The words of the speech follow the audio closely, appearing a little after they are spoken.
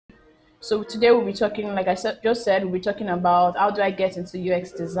So today we'll be talking, like just said, we'll be talking about how do I get into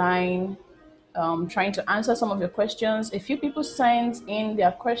UX design, trying to answer some of your questions. A few people sent in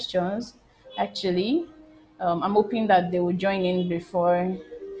their questions, actually. I'm hoping that they will join in before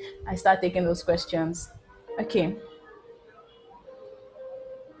I start taking those questions. Okay,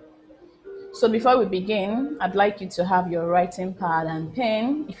 so before we begin, I'd like you to have your writing pad and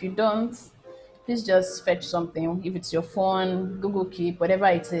pen. If you don't, please just fetch something. If it's your phone, Google Keep, whatever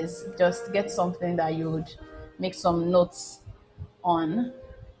it is, just get something that you would make some notes on.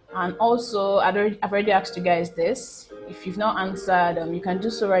 And also, I've already asked you guys this. If you've not answered, you can do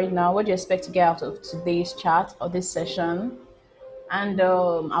so right now. What do you expect to get out of today's chat or this session? And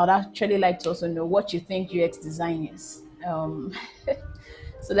I would actually like to also know what you think UX design is.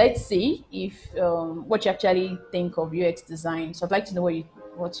 So let's see if what you actually think of UX design. So I'd like to know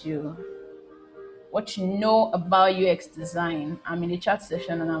what you know about UX design. I'm in the chat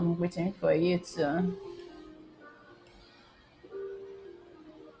session and I'm waiting for you to.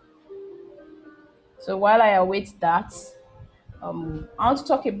 So while I await that, I want to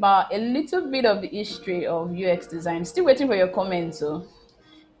talk about a little bit of the history of UX design. Still waiting for your comments.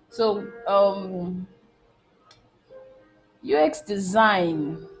 So UX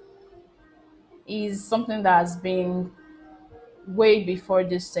design is something that has been way before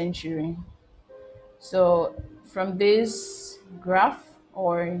this century. So from this graph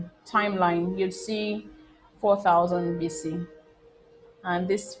or timeline, you'd see 4000 BC, and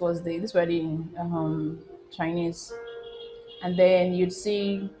this were the Chinese, and then you'd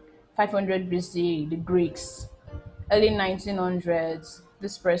see 500 BC the Greeks, early 1900s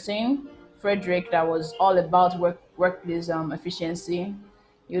this person Frederick that was all about workplace efficiency.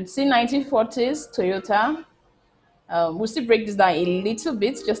 You'd see 1940s Toyota. We'll still break this down a little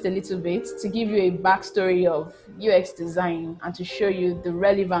bit, just a little bit, to give you a backstory of UX design and to show you the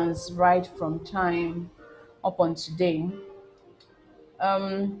relevance right from time up on today.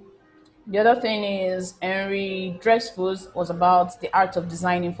 The other thing is Henry Dreyfus was about the art of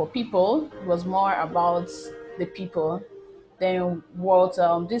designing for people. It was more about the people. Then Walt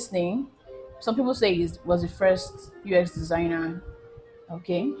Disney, some people say he was the first UX designer.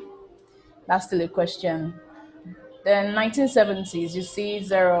 Okay, that's still a question. Then 1970s, you see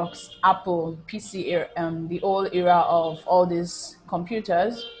Xerox, Apple, PC, the old era of all these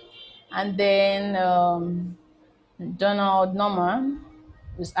computers. And then Donald Norman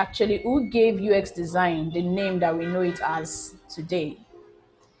was actually who gave UX design the name that we know it as today.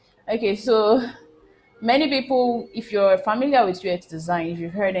 Okay, so many people, if you're familiar with UX design, if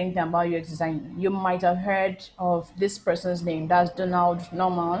you've heard anything about UX design, you might have heard of this person's name. That's Donald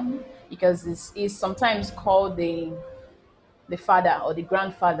Norman, because this is sometimes called the father or the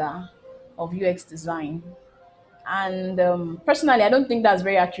grandfather of UX design. And personally, I don't think that's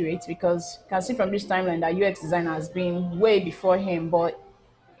very accurate because you can see from this timeline that UX design has been way before him, but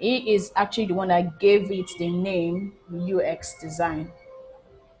he is actually the one that gave it the name UX design.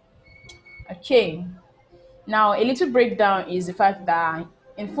 Okay, now a little breakdown is the fact that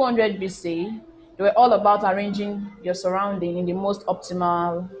in 400 BC, they were all about arranging your surrounding in the most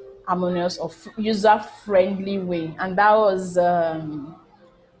optimal, harmonious, or user-friendly way, and that was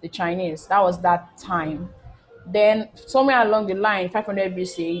the Chinese. That was that time. Then somewhere along the line, 500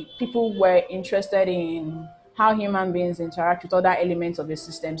 BC, people were interested in how human beings interact with other elements of the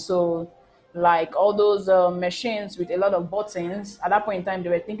system. So, like all those machines with a lot of buttons, at that point in time, they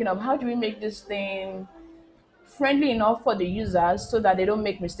were thinking of how do we make this thing friendly enough for the users so that they don't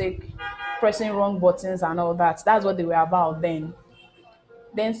make mistake pressing wrong buttons and all that. That's what they were about then.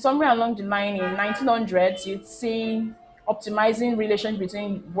 Then somewhere along the line in 1900s, you'd see optimizing relations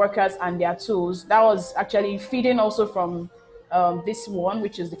between workers and their tools. That was actually feeding also from this one,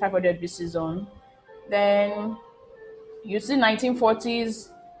 which is the 500 BC zone. Then you see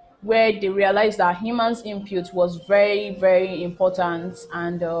 1940s, where they realized that humans' input was very, very important,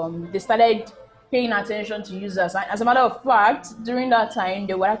 and they started paying attention to users. And as a matter of fact, during that time,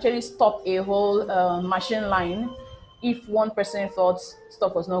 they would actually stop a whole machine line if one person thought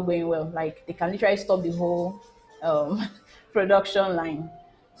stuff was not going well. Like they can literally stop the whole um, production line.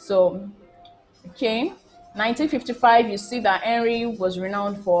 So, okay, 1955, you see that Henry was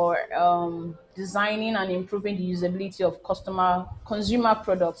renowned for designing and improving the usability of consumer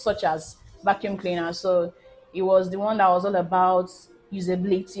products such as vacuum cleaners. So it was the one that was all about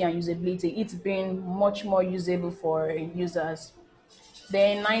usability and usability. It's been much more usable for users.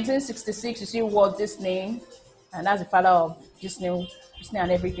 Then 1966, you see Walt Disney, and that's the father of Disney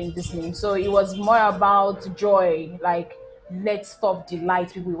and everything Disney. So it was more about joy, like let stuff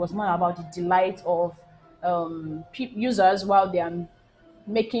delight people. It was more about the delight of users while they are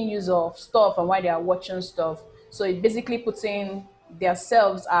making use of stuff and why they are watching stuff. So it basically puts in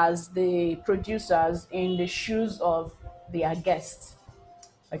themselves as the producers in the shoes of their guests.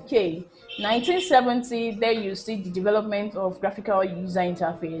 Okay, 1970, there you see the development of graphical user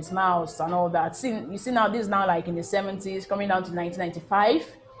interface, mouse, and all that. See, you see now this is now like in the 70s, coming down to 1995,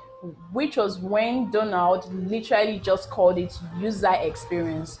 which was when Donald literally just called it user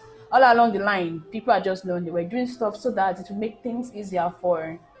experience. All along the line, people are just knowing they were doing stuff so that it would make things easier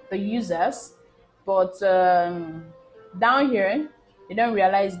for the users. But down here, they don't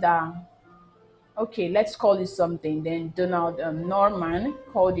realize that okay, let's call it something. Then Donald Norman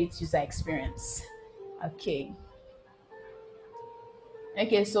called it user experience. Okay.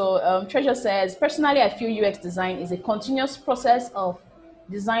 Okay, so Treasure says, personally, I feel UX design is a continuous process of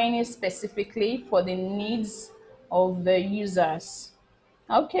designing specifically for the needs of the users.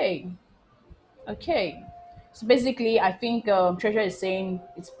 Okay, okay. So basically, I think Treasure is saying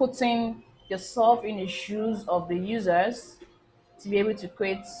it's putting yourself in the shoes of the users to be able to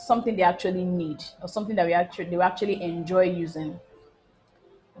create something they actually need or something that they will actually enjoy using.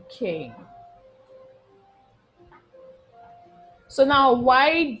 Okay. So now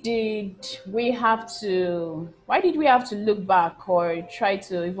why did we have to look back or try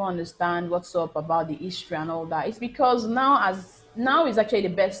to even understand what's up about the history and all that? It's because now is actually the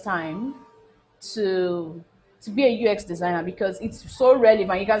best time to be a UX designer because it's so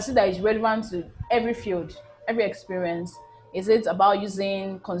relevant. You can see that it's relevant to every field, every experience. Is it about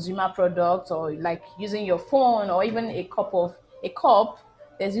using consumer products or like using your phone or even a cup?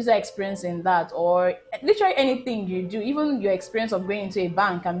 There's user experience in that, or literally anything you do, even your experience of going into a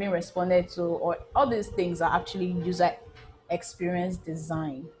bank and being responded to, or all these things are actually user experience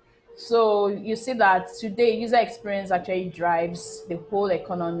design. So you see that today user experience actually drives the whole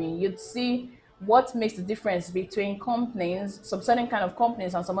economy. You'd see what makes the difference between companies, some certain kind of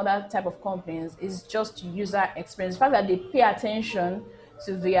companies and some other type of companies is just user experience. The fact that they pay attention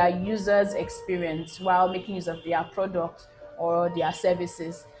to their users' experience while making use of their product or their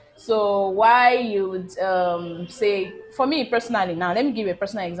services. So why you would say, for me personally, now let me give you a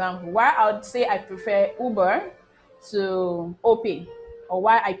personal example. Why I would say I prefer Uber to OPay, or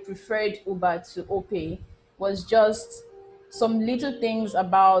why I preferred Uber to OPay was just some little things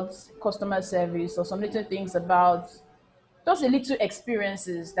about customer service or some little things about just a little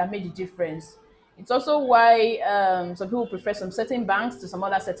experiences that made the difference. It's also why some people prefer some certain banks to some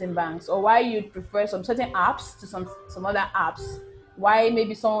other certain banks, or why you'd prefer some certain apps to some other apps. Why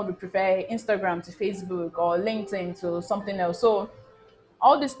maybe someone would prefer Instagram to Facebook or LinkedIn to something else. So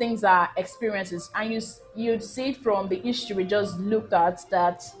all these things are experiences, and you'd see from the history we just looked at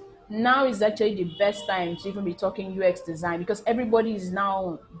that now is actually the best time to even be talking UX design because everybody is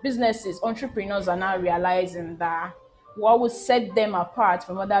now businesses, entrepreneurs are now realizing that what would set them apart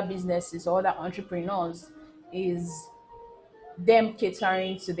from other businesses or other entrepreneurs is them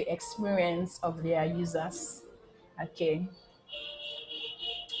catering to the experience of their users. Okay.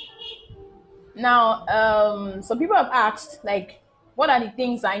 Now, some people have asked, like, what are the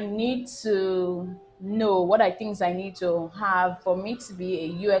things I need to know? What are things I need to have for me to be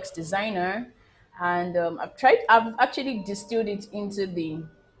a UX designer? And I've actually distilled it into the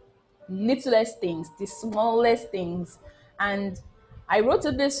littlest things, the smallest things. And I wrote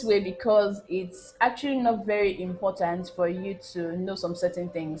it this way because it's actually not very important for you to know some certain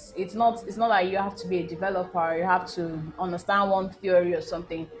things. It's not like you have to be a developer, you have to understand one theory or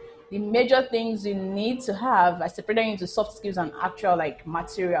something. The major things you need to have, I separated into soft skills and actual like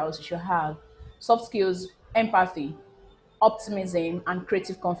materials you should have. Soft skills, empathy, optimism, and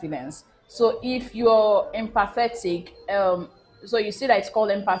creative confidence. So if you're empathetic, so you see that it's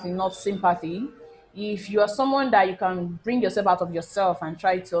called empathy, not sympathy. If you are someone that you can bring yourself out of yourself and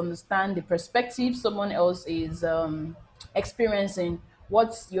try to understand the perspective someone else is experiencing,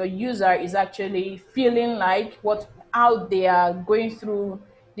 what your user is actually feeling like, what how they are going through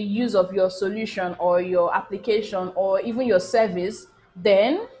the use of your solution or your application or even your service,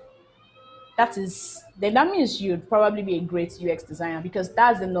 then that means you'd probably be a great UX designer because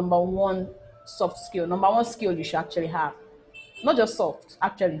that's the number one soft skill, number one skill you should actually have. Not just soft,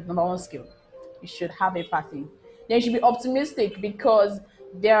 actually, number one skill. You should have empathy. Then you should be optimistic because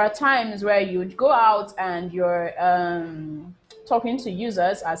there are times where you'd go out and you're talking to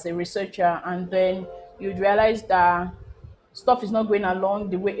users as a researcher, and then you'd realize that stuff is not going along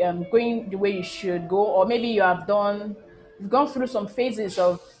the way going the way you should go, or maybe you've gone through some phases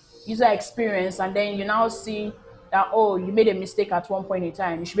of user experience and then you now see that oh you made a mistake at one point in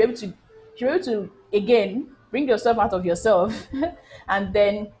time. You should be able to again bring yourself out of yourself and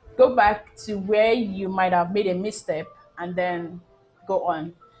then go back to where you might have made a misstep and then go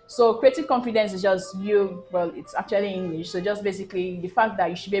on. So creative confidence is just you, well, it's actually English. So just basically the fact that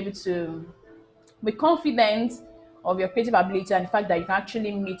you should be able to be confident of your creative ability and the fact that you can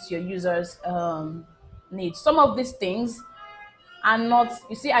actually meet your users' needs. Some of these things and not,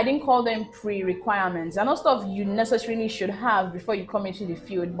 you see, I didn't call them pre-requirements. They're not stuff you necessarily should have before you come into the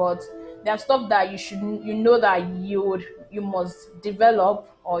field, but they're stuff that you know that you must develop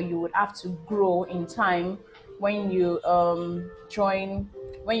or you would have to grow in time when you join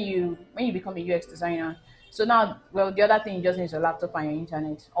when you become a UX designer. So now, well, the other thing you just need is your laptop and your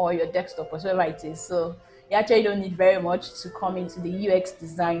internet or your desktop, whatever it is. So you actually don't need very much to come into the UX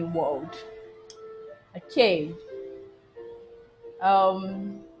design world. Okay.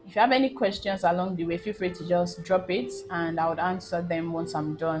 If you have any questions along the way, feel free to just drop it and I would answer them once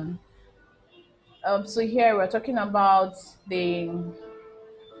I'm done. So here we're talking about the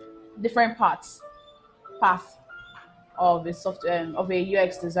different path of a software of a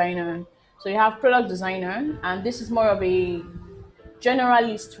UX designer. So you have product designer, and this is more of a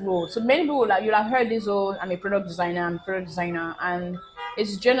generalist role. So many people you'll have heard this whole I'm a product designer, and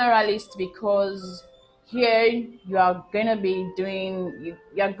it's generalist because here you are gonna be doing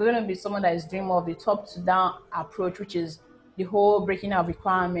you're gonna be someone that is doing more of the top to down approach, which is the whole breaking out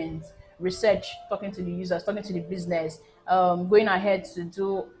requirements, research, talking to the users, talking to the business, going ahead to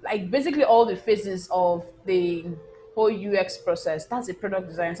do like basically all the phases of the whole UX process. That's a product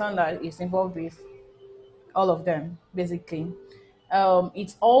design, someone that is involved with all of them basically.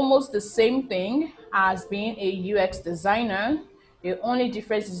 It's almost the same thing as being a UX designer. The only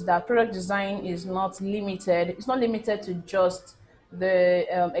difference is that product design is not limited. It's not limited to just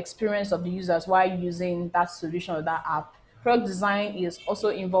the experience of the users while using that solution or that app. Product design is also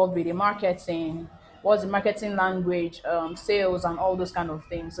involved with the marketing, what's the marketing language, sales, and all those kind of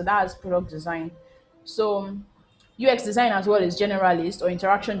things. So that's product design. So UX design as well is generalist or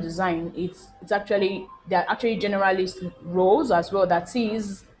interaction design. It's actually they're actually generalist roles as well. That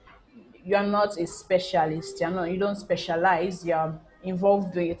is, you are not a specialist. You don't specialize. You're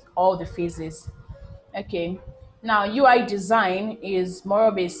involved with all the phases. Okay. Now UI design is more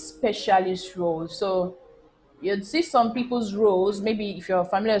of a specialist role. So you'd see some people's roles, maybe if you're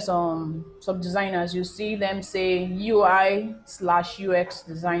familiar with some designers, you see them say UI slash UX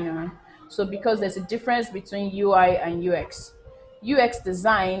designer. So because there's a difference between UI and UX. UX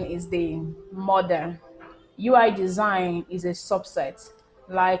design is the mother. UI design is a subset.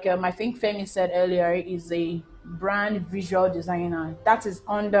 Like I think Femi said earlier, is a brand visual designer. That is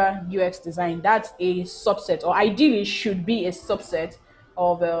under UX design. That's a subset, or ideally should be a subset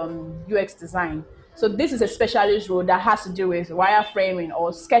of UX design. So this is a specialist role that has to do with wireframing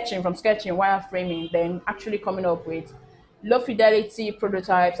or sketching, from sketching, wireframing, then actually coming up with low fidelity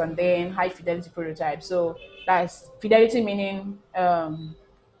prototypes and then high fidelity prototypes. So that's fidelity meaning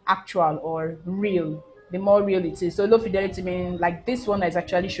actual or real, the more real it is. So low fidelity meaning like this one that is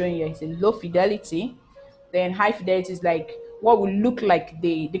actually showing here is a low fidelity. Then high fidelity is like what will look like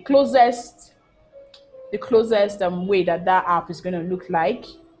the closest way that that app is going to look like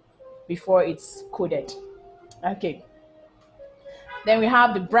before it's coded. Okay. Then we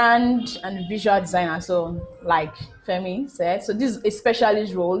have the brand and visual designer. So, like Femi said, so this is a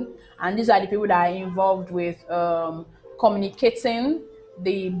specialist role, and these are the people that are involved with communicating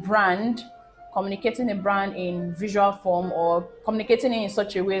the brand, communicating the brand in visual form, or communicating it in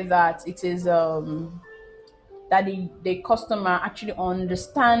such a way that it is that the customer actually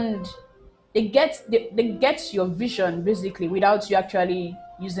understand they get your vision basically without you actually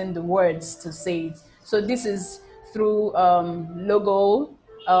using the words to say it. So this is through logo,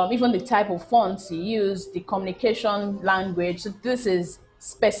 even the type of fonts you use, the communication language. So this is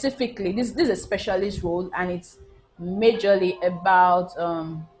specifically this is a specialist role, and it's majorly about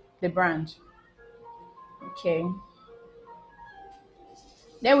the brand. Okay.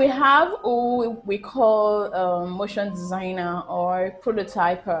 Then we have who we call motion designer or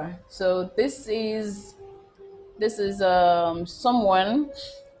prototyper. So this is someone,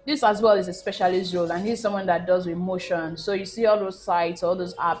 this as well is a specialist role, and he's someone that does with motion. So you see all those sites, all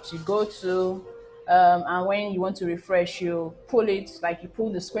those apps you go to, and when you want to refresh, you pull it, like you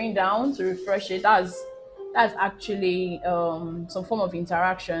pull the screen down to refresh it. That's actually some form of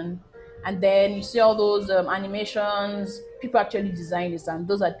interaction. And then you see all those animations. People actually design this, and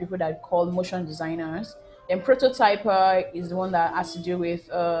those are the people that are called motion designers. Then prototyper is the one that has to do with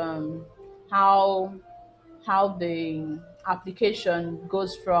how the application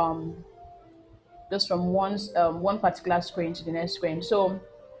goes from one particular screen to the next screen. So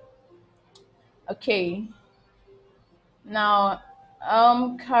okay, now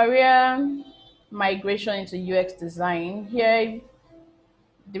career migration into UX design. Here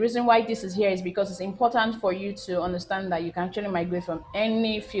The reason why this is here is because it's important for you to understand that you can actually migrate from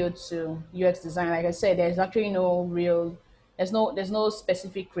any field to UX design. Like I said, there's actually there's no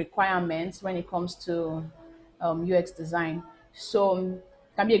specific requirements when it comes to UX design. So you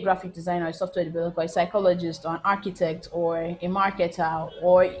can be a graphic designer, a software developer, a psychologist, or an architect, or a marketer,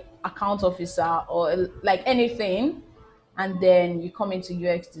 or account officer, or like anything, and then you come into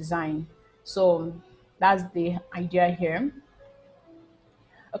UX design. So that's the idea here.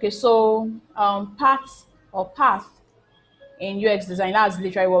 Okay, so path in UX design. That's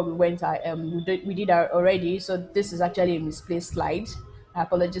literally what we went. We did already. So this is actually a misplaced slide.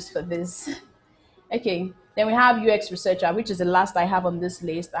 Apologies for this. Okay, then we have UX researcher, which is the last I have on this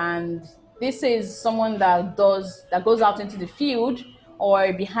list, and this is someone that goes out into the field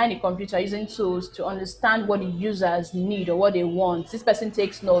or behind a computer using tools to understand what the users need or what they want. This person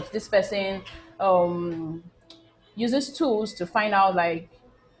takes notes. This person um, uses tools to find out like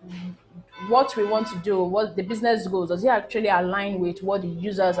what we want to do, what the business goals, does it actually align with what the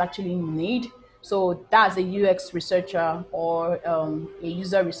users actually need? So that's a UX researcher or a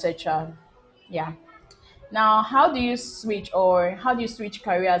user researcher. Yeah. Now, how do you switch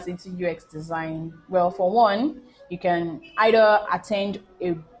careers into UX design? Well, for one, you can either attend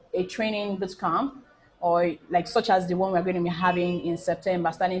a training boot camp or like such as the one we're going to be having in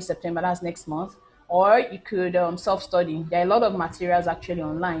September, starting in September, that's next month. Or you could self-study. There are a lot of materials actually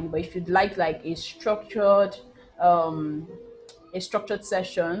online, but if you'd like um, a structured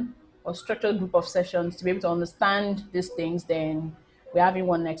session or structured group of sessions to be able to understand these things, then we're having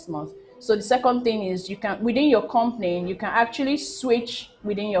one next month. So the second thing is you can within your company you can actually switch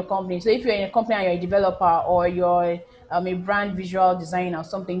within your company. So if you're in a company and you're a developer or you're a brand visual designer or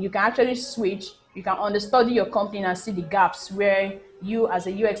something, you can actually switch. You can understudy your company and see the gaps where you as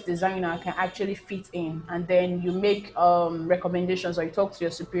a UX designer can actually fit in, and then you make recommendations or you talk to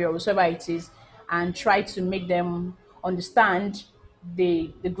your superior, whoever it is, and try to make them understand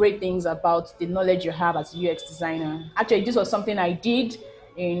the great things about the knowledge you have as a UX designer. Actually, this was something I did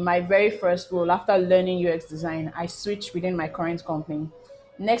in my very first role after learning UX design. I switched within my current company.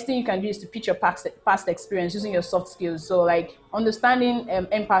 Next thing you can do is to pitch your past experience using your soft skills. So, like understanding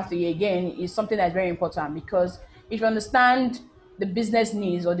empathy again is something that's very important because if you understand the business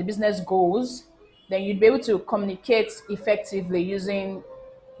needs or the business goals, then you'd be able to communicate effectively using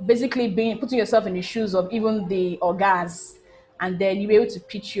basically being putting yourself in the shoes of even the orgas, and then you'll be able to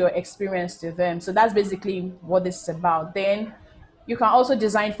pitch your experience to them. So that's basically what this is about. Then you can also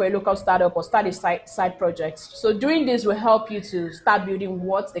design for a local startup or start a side project. So doing this will help you to start building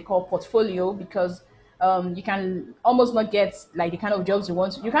what they call portfolio, because you can almost not get like the kind of jobs you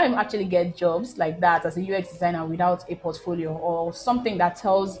want. You can't even actually get jobs like that as a UX designer without a portfolio or something that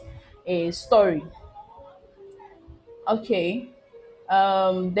tells a story. Okay.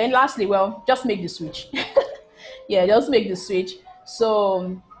 Then lastly, well, just make the switch. Yeah, just make the switch.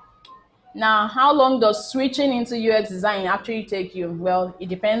 So now, how long does switching into UX design actually take you? Well, it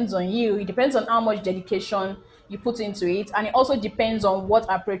depends on you. It depends on how much dedication you put into it, and it also depends on what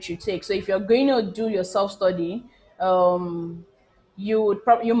approach you take. So, if you're going to do your self study, um,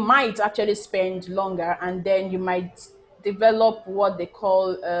 you might actually spend longer, and then you might develop what they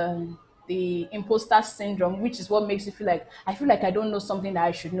call the imposter syndrome, which is what makes you feel like I feel like I don't know something that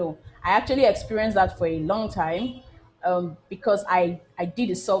I should know. I actually experienced that for a long time because I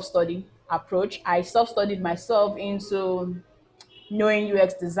did a self study approach. I self studied myself into knowing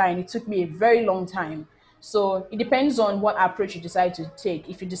UX design. It took me a very long time. So it depends on what approach you decide to take.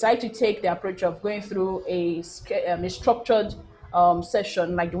 If you decide to take the approach of going through a structured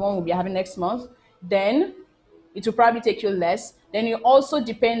session like the one we'll be having next month, then it will probably take you less. Then it also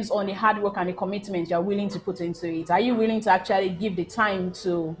depends on the hard work and the commitment you're willing to put into it. Are you willing to actually give the time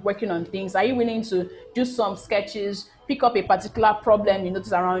to working on things? Are you willing to do some sketches, pick up a particular problem you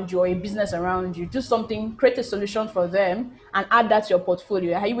notice around you or a business around you, do something, create a solution for them and add that to your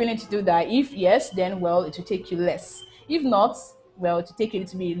portfolio? Are you willing to do that? If yes, then well, it will take you less. If not, well, it will take you a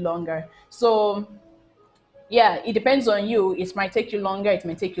little bit longer. So yeah, it depends on you. It might take you longer, it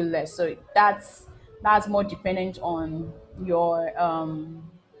may take you less. So that's more dependent on your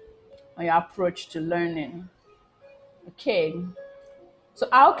approach to learning. Okay. So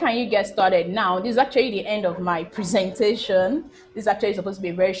how can you get started now? This is actually the end of my presentation. This is actually supposed to be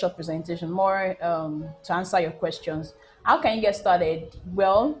a very short presentation, more to answer your questions. How can you get started?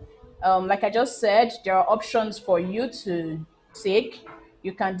 Well, like I just said, there are options for you to take.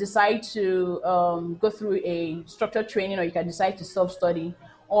 You can decide to go through a structured training, or you can decide to self-study.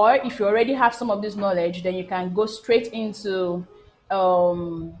 Or if you already have some of this knowledge, then you can go straight into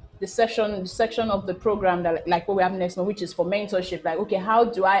um, the section of the program that like what we have next month, which is for mentorship. Like, okay, how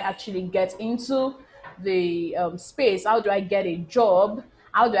do I actually get into the space? How do I get a job?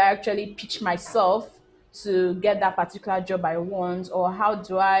 How do I actually pitch myself to get that particular job I want? Or how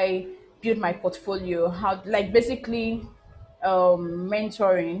do I build my portfolio? How, like, basically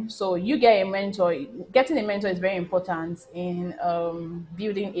mentoring. So you get a mentor. Getting a mentor is very important in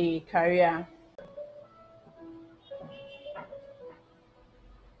building a career.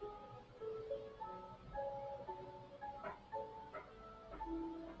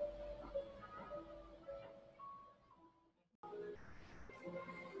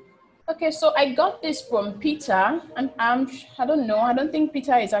 Okay, so I got this from Peter, and I don't know. I don't think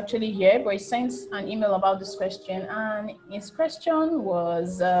Peter is actually here, but he sent an email about this question, and his question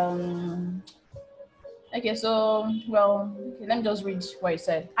was, okay, so well, okay, let me just read what he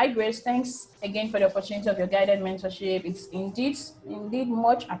said. Hi, Grace. Thanks again for the opportunity of your guided mentorship. It's indeed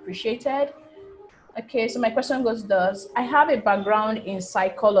much appreciated. Okay, so my question goes thus: I have a background in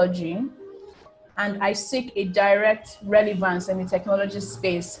psychology and I seek a direct relevance in the technology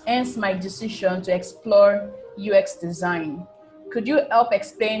space, hence my decision to explore UX design. Could you help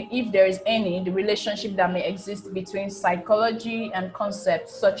explain, if there is any, the relationship that may exist between psychology and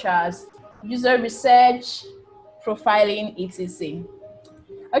concepts such as user research, profiling, etc.?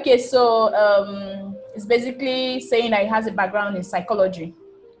 Okay, so it's basically saying that he has a background in psychology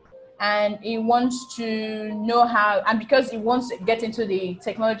and he wants to know how, and because he wants to get into the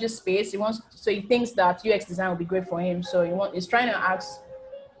technology space, so he thinks that UX design will be great for him. So he's trying to ask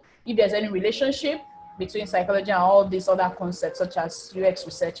if there's any relationship between psychology and all these other concepts such as UX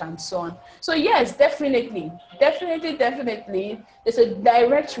research and so on. So yes, definitely. There's a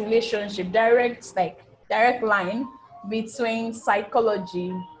direct relationship, direct line between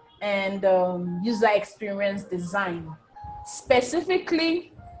psychology and user experience design, specifically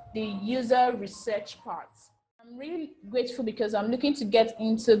the user research part. I'm really grateful because I'm looking to get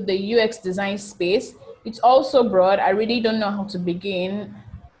into the UX design space. It's also broad. I really don't know how to begin.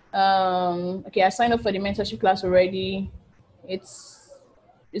 Okay, I signed up for the mentorship class already. It's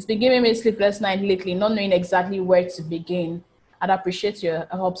been giving me a sleepless night lately, not knowing exactly where to begin. I'd appreciate your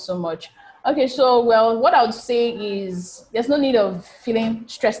help so much. Okay, so well, what I would say is there's no need of feeling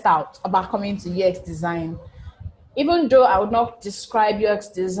stressed out about coming to UX design. Even though I would not describe UX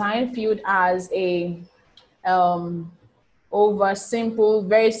design field as a um, very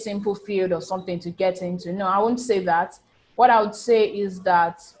simple field or something to get into. No, I won't say that. What I would say is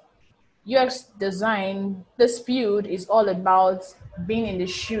that UX design, this field is all about being in the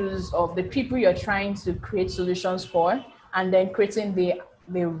shoes of the people you're trying to create solutions for and then creating the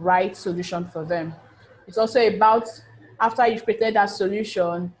right solution for them. It's also about, after you've created that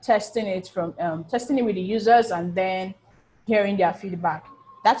solution, testing it with the users and then hearing their feedback.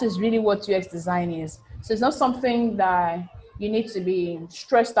 That is really what UX design is. So it's not something that you need to be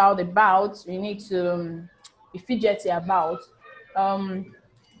stressed out about, you need to be fidgety about.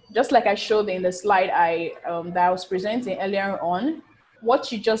 Just like I showed in the slide that I was presenting earlier on,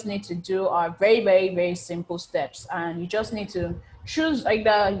 what you just need to do are very, very, very simple steps. And you just need to choose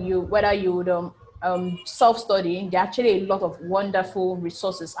whether you would self-study. There are actually a lot of wonderful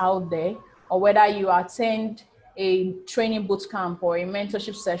resources out there, or whether you attend a training boot camp or a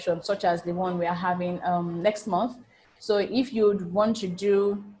mentorship session, such as the one we are having next month. So if you'd want to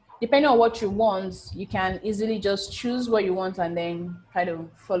do, depending on what you want, you can easily just choose what you want and then try to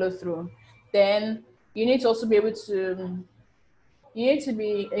follow through. Then you need to also be able to, you need to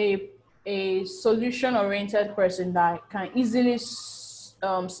be a solution-oriented person that can easily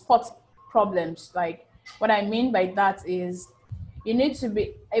spot problems. Like, what I mean by that is you need to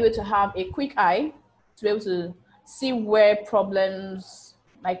be able to have a quick eye to be able to see where problems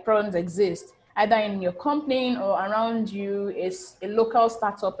exist, either in your company or around you. Is a local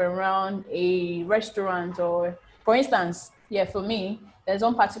startup around a restaurant, or for instance, yeah, for me, there's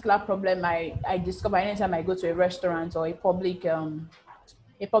one particular problem I discover anytime I go to a restaurant or a public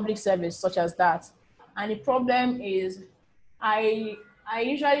service such as that. And the problem is I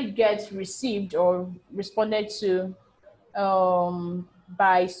usually get received or responded to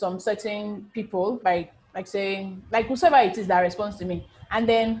by some certain people, by like saying, like whoever it is that responds to me. And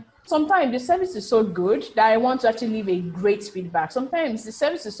then sometimes the service is so good that I want to actually leave a great feedback. Sometimes the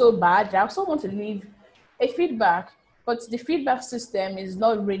service is so bad that I also want to leave a feedback, but the feedback system is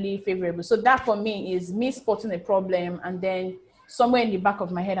not really favorable. So that for me is me spotting a problem, and then somewhere in the back of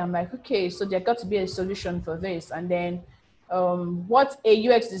my head, I'm like, okay, so there got to be a solution for this. And then what a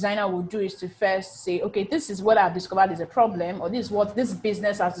UX designer will do is to first say, okay, this is what I've discovered is a problem, or this is what this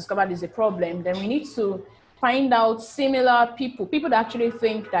business has discovered is a problem. Then we need to find out similar people that actually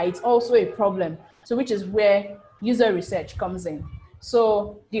think that it's also a problem. So which is where user research comes in.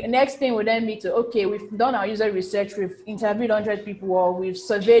 So the next thing would then be to, okay, we've done our user research, we've interviewed 100 people, or we've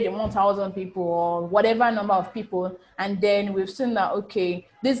surveyed 1,000 people, or whatever number of people, and then we've seen that, okay,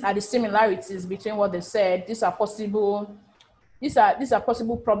 these are the similarities between what they said, these are possible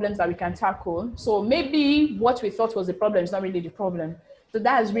problems that we can tackle. So maybe what we thought was the problem is not really the problem. So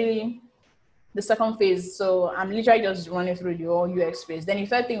that is really the second phase. So I'm literally just running through the whole UX phase. Then the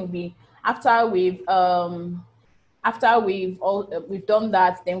third thing would be after we've done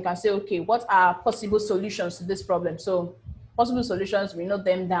that, then we can say, okay, what are possible solutions to this problem? So possible solutions, we note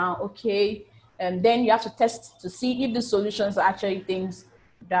them down, okay, and then you have to test to see if the solutions are actually things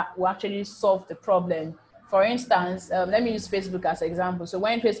that will actually solve the problem. For instance, let me use Facebook as an example. So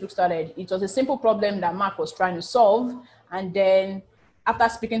when Facebook started, it was a simple problem that Mark was trying to solve, and then after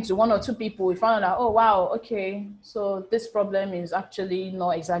speaking to one or two people, we found out, oh, wow, okay, so this problem is actually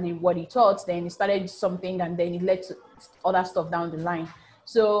not exactly what he thought. Then he started something, and then it led to other stuff down the line.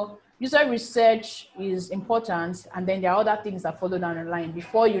 So user research is important, and then there are other things that follow down the line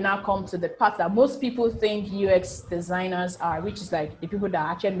before you now come to the part that most people think UX designers are, which is like the people that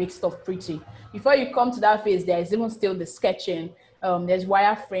actually make stuff pretty. Before you come to that phase, there is even still the sketching, there's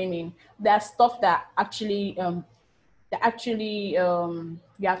wireframing, there's stuff that actually you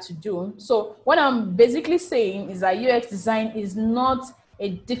have to do. So what I'm basically saying is that UX design is not a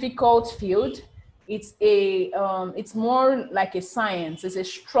difficult field. It's more like a science. It's a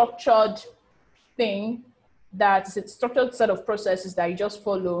structured thing, that's a structured set of processes that you just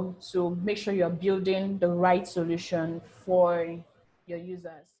follow to make sure you're building the right solution for your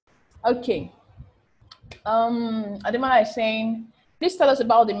users. Okay. Ademala is saying, please tell us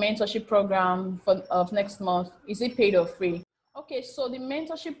about the mentorship program of next month. Is it paid or free? Okay, so the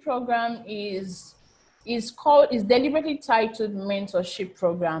mentorship program is deliberately titled mentorship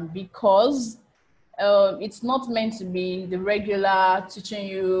program because it's not meant to be the regular teaching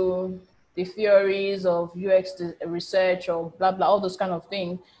you the theories of UX research or blah, blah, all those kind of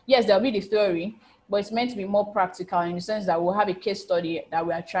things. Yes, there'll be the theory, but it's meant to be more practical in the sense that we'll have a case study that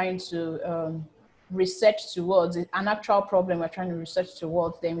we are trying to research towards, an actual problem we're trying to research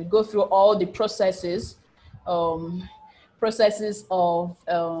towards. Then we go through all the processes of that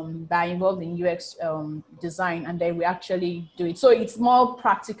are involved in UX design, and then we actually do it. So it's more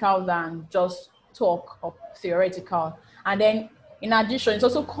practical than just talk or theoretical. And then in addition, it's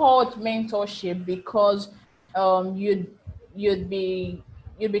also called mentorship because you'd be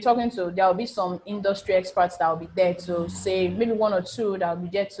talking to, there'll be some industry experts that will be there to say, maybe one or two that will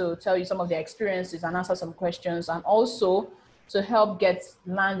be there to tell you some of their experiences and answer some questions, and also to help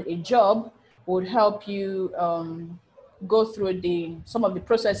land a job would help you go through some of the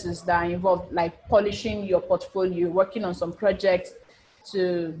processes that are involved, like polishing your portfolio, working on some projects,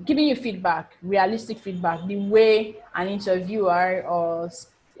 to giving you feedback, realistic feedback, the way an interviewer or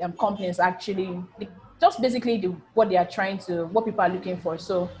companies actually, just basically what people are looking for.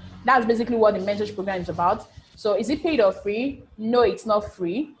 So that's basically what the mentorship program is about. So is it paid or free? No, it's not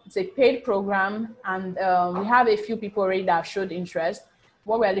free. It's a paid program, and we have a few people already that have showed interest.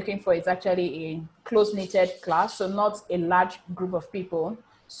 What we're looking for is actually a close-knitted class, so not a large group of people.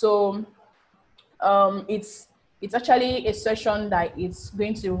 So it's actually a session that is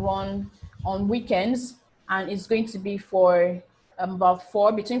going to run on weekends, and it's going to be for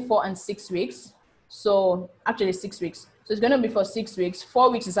between 4 and 6 weeks. So actually 6 weeks. So it's going to be for 6 weeks. 4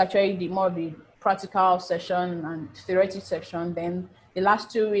 weeks is actually more of the practical session and theoretical section. Then the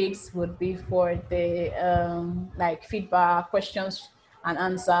last 2 weeks would be for the like feedback, questions and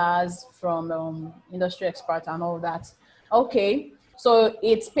answers from industry experts and all that. Okay. So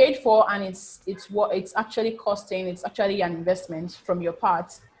it's paid for, and it's actually costing, it's actually an investment from your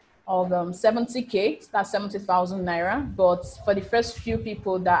part of 70K, that's 70,000 Naira. But for the first few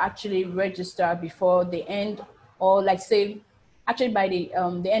people that actually register before the end, or like say, actually by the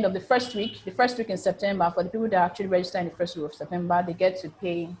end of the first week in September, for the people that actually register in the first week of September, they get to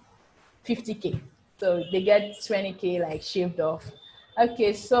pay 50K. So they get 20K like shaved off.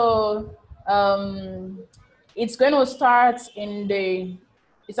 Okay, so it's going to start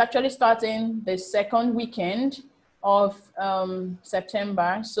it's actually starting the second weekend of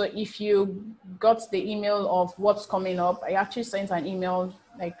September. So if you got the email of what's coming up, I actually sent an email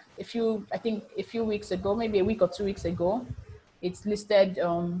like a few weeks ago, maybe a week or 2 weeks ago. It's listed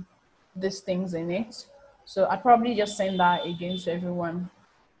these things in it. So I probably just send that again to everyone.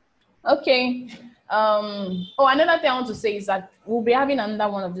 Okay. Oh, another thing I want to say is that we'll be having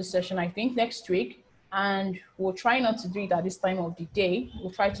another one of this session, I think, next week. and we'll try not to do it at this time of the day.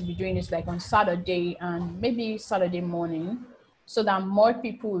 We'll try to be doing this like on Saturday and maybe Saturday morning, so that more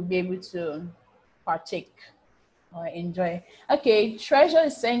people will be able to partake or enjoy. Okay, Treasure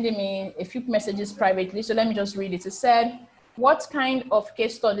is sending me a few messages privately, so let me just read it. It said, what kind of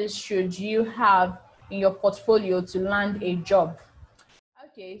case studies should you have in your portfolio to land a job?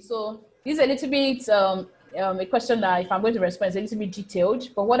 Okay, so this is a little bit a question that if I'm going to respond is a little bit detailed,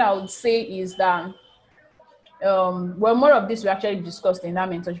 but what I would say is that well, more of this we actually discussed in that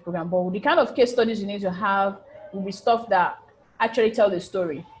mentorship program, but the kind of case studies you need to have will be stuff that actually tell the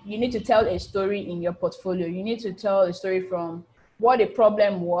story. You need to tell a story in your portfolio. You need to tell a story from what the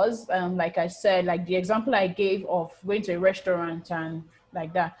problem was. Like I said, like the example I gave of going to a restaurant and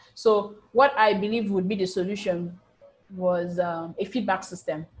like that. So what I believe would be the solution was a feedback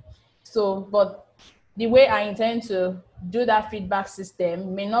system. So, but the way I intend to do that feedback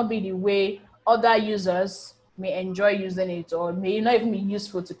system may not be the way other users may enjoy using it, or may not even be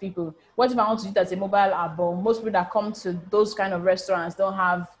useful to people. What if I want to use it as a mobile app? But most people that come to those kind of restaurants don't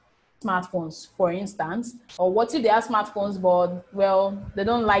have smartphones, for instance. Or what if they have smartphones, but well, they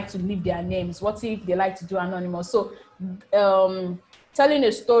don't like to leave their names? What if they like to do anonymous? So telling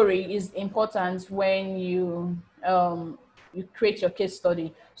a story is important when you create your case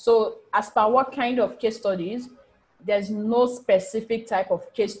study. So as per what kind of case studies, there's no specific type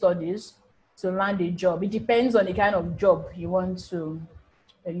of case studies to land a job. It depends on the kind of job you want to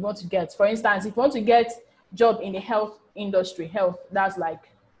get. For instance, if you want to get job in the health industry, health, that's like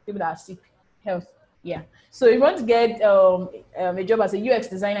people that are sick, health. Yeah. So if you want to get a job as a UX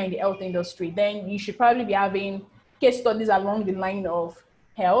designer in the health industry, then you should probably be having case studies along the line of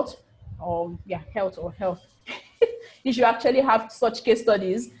health, or health or health. You should actually have such case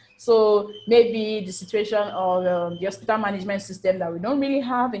studies. So maybe the situation of the hospital management system that we don't really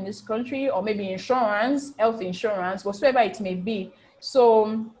have in this country, or maybe insurance, health insurance, whatsoever it may be.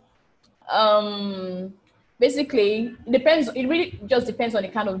 So basically, it depends. It really just depends on the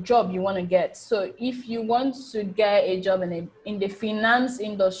kind of job you want to get. So if you want to get a job in the finance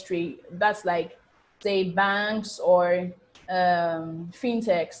industry, that's like say banks or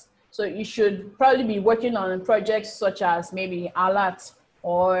fintechs. So you should probably be working on projects such as maybe Alert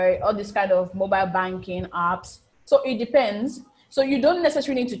or all this kind of mobile banking apps. So it depends. So you don't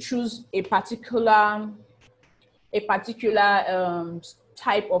necessarily need to choose a particular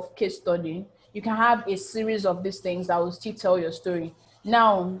type of case study. You can have a series of these things that will still tell your story.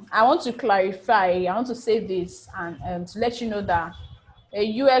 Now, I want to clarify, I want to say this and to let you know that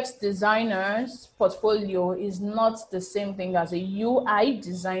a UX designer's portfolio is not the same thing as a UI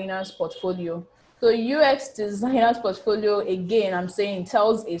designer's portfolio. So UX designer's portfolio, again, I'm saying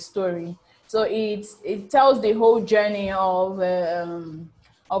tells a story. So it tells the whole journey of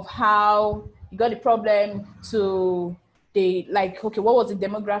how you got the problem to the, like, okay, what was the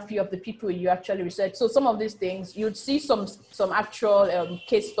demography of the people you actually researched? So some of these things, you'd see some actual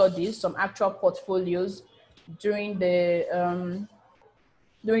case studies, some actual portfolios during the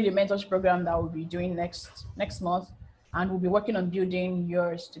mentorship program that we'll be doing next month, and we'll be working on building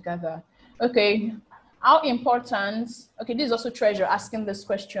yours together. Okay, how important, okay, this is also Treasure asking this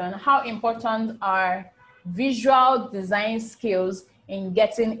question, how important are visual design skills in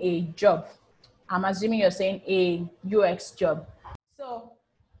getting a job? I'm assuming you're saying a UX job. So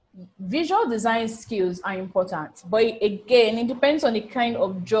visual design skills are important, but again, it depends on the kind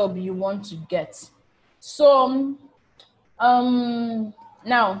of job you want to get. So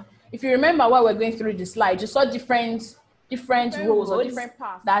now, if you remember while we're going through the slide, you saw different roles or different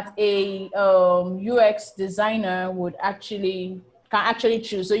paths that a UX designer would can actually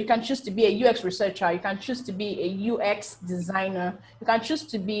choose. So you can choose to be a UX researcher, you can choose to be a UX designer, you can choose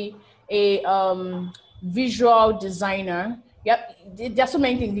to be a visual designer. Yep, there are so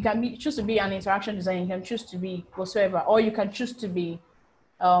many things. You can choose to be an interaction designer, you can choose to be whatsoever, or you can choose to be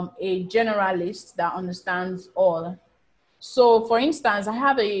a generalist that understands all. So for instance, I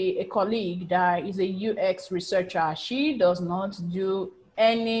have a colleague that is a UX researcher. She does not do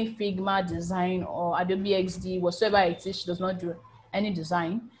any Figma design or Adobe XD, whatsoever it is, she does not do any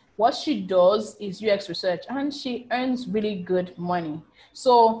design. What she does is UX research, and she earns really good money.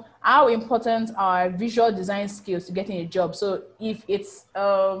 So how important are visual design skills to getting a job? So if it's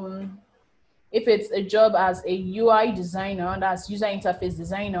a job as a UI designer, that's user interface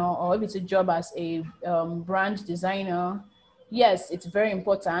designer, or if it's a job as a brand designer, yes, it's very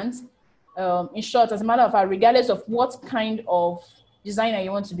important. In short, as a matter of fact, regardless of what kind of designer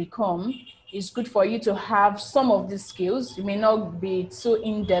you want to become, it's good for you to have some of these skills. You may not be so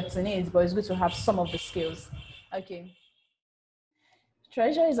in-depth in it, but it's good to have some of the skills. Okay.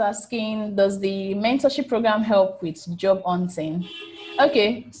 Treasure is asking, does the mentorship program help with job hunting?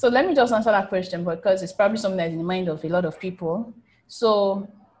 Okay, so let me just answer that question because it's probably something that's in the mind of a lot of people. So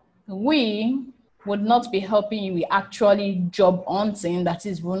we would not be helping you with actually job hunting. That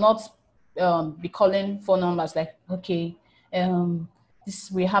is, we'll not be calling phone numbers like, okay,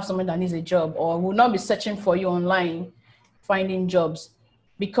 we have someone that needs a job, or we'll not be searching for you online, finding jobs,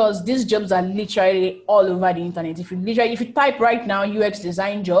 because these jobs are literally all over the internet. If you type right now UX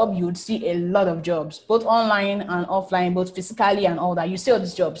design job, you would see a lot of jobs, both online and offline, both physically and all that. You see all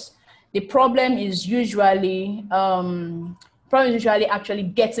these jobs. The problem is usually actually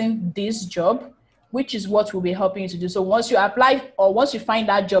getting this job, which is what we'll be helping you to do. So once you apply, or once you find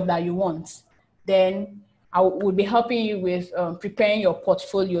that job that you want, then I will be helping you with preparing your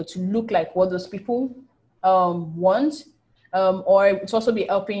portfolio to look like what those people want. Or it's also be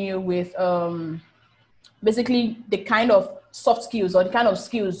helping you with basically the kind of soft skills or the kind of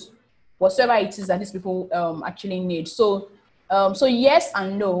skills, whatever it is that these people actually need. So yes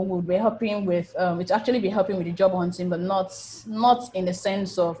and no, we'll be helping with it's actually be helping with the job hunting, but not in the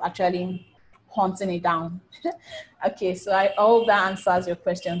sense of actually hunting it down. Okay, so I hope that answers your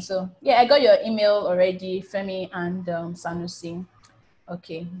question. So yeah, I got your email already, Femi and Sanusi.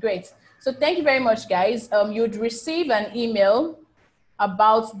 Okay, great. So thank you very much, guys. You'd receive an email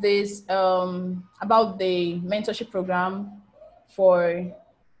about this, about the mentorship program for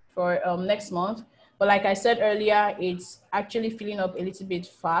next month. But like I said earlier, it's actually filling up a little bit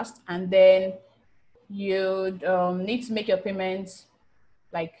fast, and then you'd need to make your payments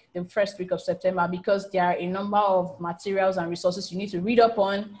like the first week of September, because there are a number of materials and resources you need to read up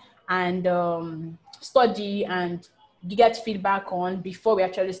on and study and get feedback on before we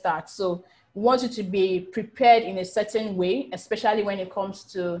actually start. So we want you to be prepared in a certain way, especially when it comes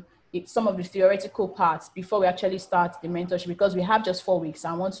to some of the theoretical parts before we actually start the mentorship, because we have just 4 weeks.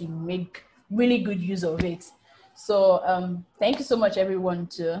 I want to make really good use of it. So thank you so much, everyone.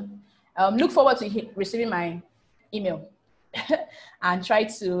 To look forward to receiving my email. And try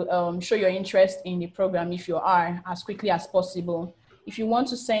to show your interest in the program if you are, as quickly as possible. If you want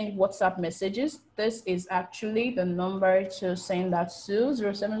to send WhatsApp messages, this is actually the number to send that to,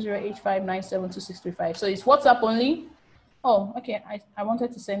 0708597263. So it's WhatsApp only. Oh, okay. I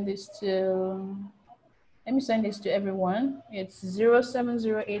wanted to send this to, let me send this to everyone. It's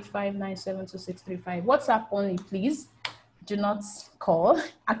 0708597263. WhatsApp only, please. Do not call.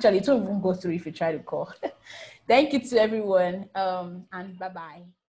 Actually, it won't even go through if you try to call. Thank you to everyone, and bye-bye.